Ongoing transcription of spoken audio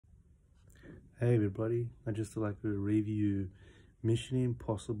Hey everybody, I'd just like to review Mission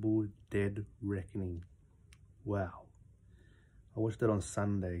Impossible Dead Reckoning. Wow. I watched that on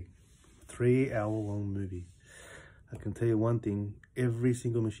Sunday. 3-hour long movie. I can tell you one thing, every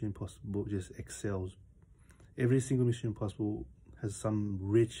single Mission Impossible just excels. Every single Mission Impossible has some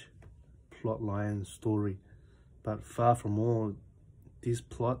rich plot line story. But far from all, this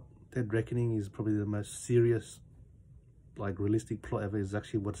plot, Dead Reckoning, is probably the most serious, realistic plot ever. Is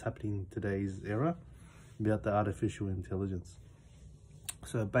actually what's happening in today's era about the artificial intelligence.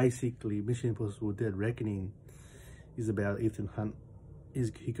 So basically, Mission Impossible Dead Reckoning is about Ethan Hunt.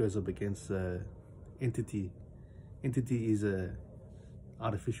 He goes up against Entity. Entity is a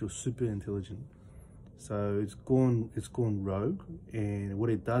artificial super intelligent. So it's gone rogue, and what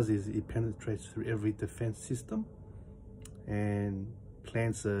it does is it penetrates through every defense system and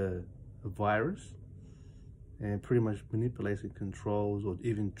plants a virus and pretty much manipulates and controls or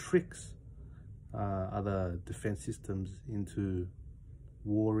even tricks other defense systems into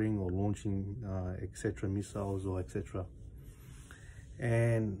warring or launching etc. missiles or etc.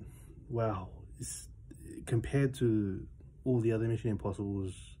 And wow, compared to all the other Mission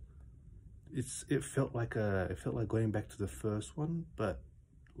Impossibles, it felt like going back to the first one, but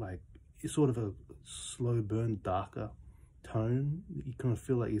it's sort of a slow burn, darker tone. You kind of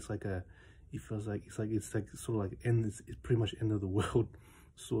feel like it's pretty much end of the world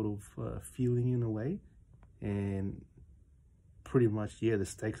sort of feeling in a way. And pretty much, yeah, the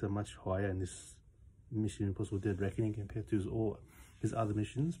stakes are much higher in this Mission Impossible Dead Reckoning compared to all his other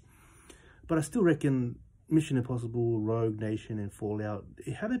missions. But I still reckon Mission Impossible, Rogue Nation and Fallout,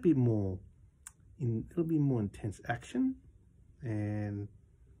 it had a bit more intense action. And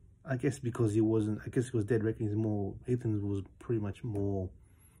I guess because it was Dead Reckoning, Ethan was pretty much more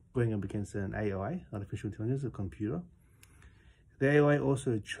going up against an AI, artificial intelligence, a computer. The AI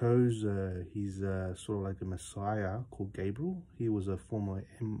also chose his sort of like a messiah called Gabriel. He was a former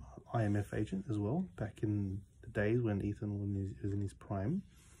IMF agent as well, back in the days when Ethan was in his prime.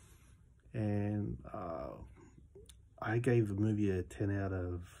 And I gave the movie a 10 out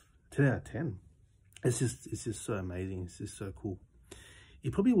of 10. It's just so amazing. It's just so cool.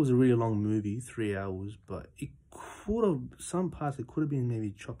 It probably was a really long movie, 3 hours, but some parts it could have been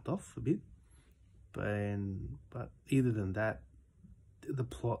maybe chopped off a bit. But either than that, the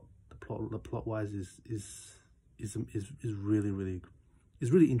plot wise is really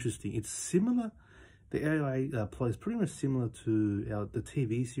interesting. It's similar. The AI plot is pretty much similar to the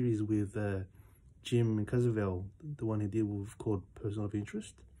TV series with Jim Caviezel, the one he did with called Person of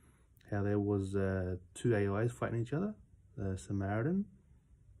Interest. How there was 2 AIs fighting each other, the Samaritan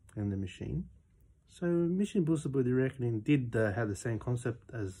and the Machine. So Mission Impossible Dead Reckoning did have the same concept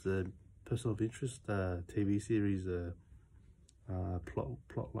as the Person of Interest TV series plot.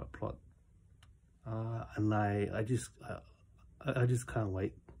 And I just can't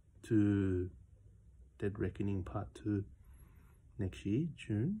wait to Dead Reckoning Part 2 next year,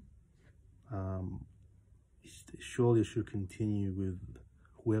 June. Surely it should continue with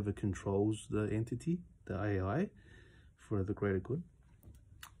whoever controls the entity, the AI, for the greater good.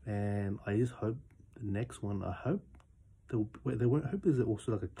 And I just hope the next one, I hope is it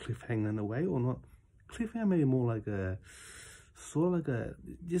also like a cliffhanger in a way, or not cliffhanger, maybe more like a sort of like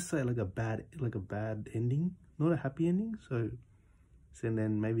a bad ending, not a happy ending. So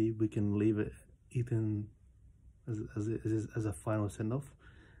then maybe we can leave it Ethan as a final send off,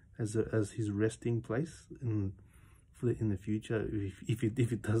 as his resting place in the future. If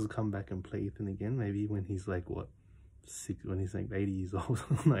it does come back and play Ethan again, maybe when he's like when he's like 80 years old,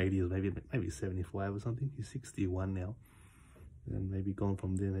 not 80 years, maybe 75 or something. He's 61 now, and maybe gone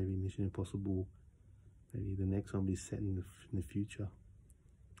from there. Maybe Mission Impossible, maybe the next one will be set in the future.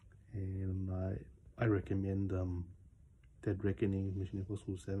 And I recommend Dead Reckoning, Mission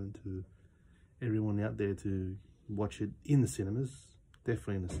Impossible 7 to everyone out there to watch it in the cinemas,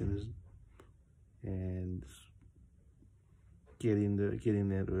 definitely in the cinemas, and get in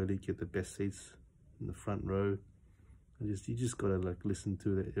there early, get the best seats in the front row. You just gotta listen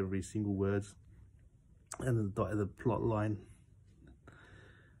to every single words and the plot line.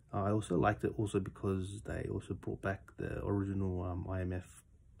 I also liked it because they also brought back the original IMF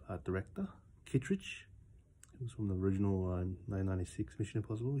director, Kittredge. He was from the original 1996 Mission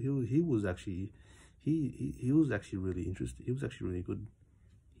Impossible. He was actually really interesting. He was actually really good.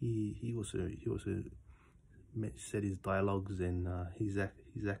 He also said his dialogues and his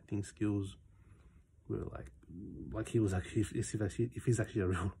acting skills were like he was actually, if he's actually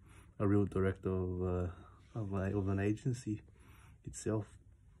a real director of an agency itself.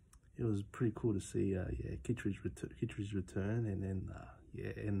 It was pretty cool to see Kittredge return, and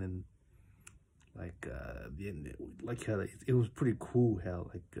then like how it was pretty cool how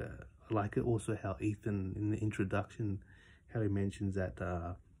I like it also how Ethan in the introduction, how he mentions that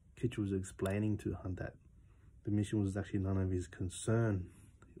Kitch was explaining to Hunt that the mission was actually none of his concern.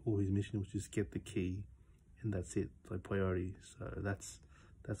 All his mission was just get the key, and that's it, like priority. So that's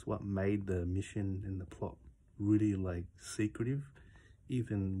what made the mission and the plot really like secretive.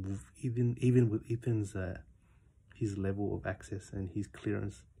 Even with Ethan's his level of access and his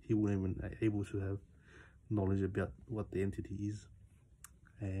clearance, he wouldn't even able to have knowledge about what the entity is.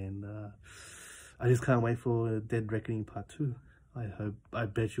 And I just can't wait for Dead Reckoning Part 2. I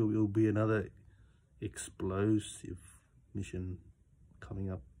bet you it will be another explosive mission coming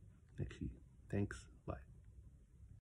up next year. Thanks.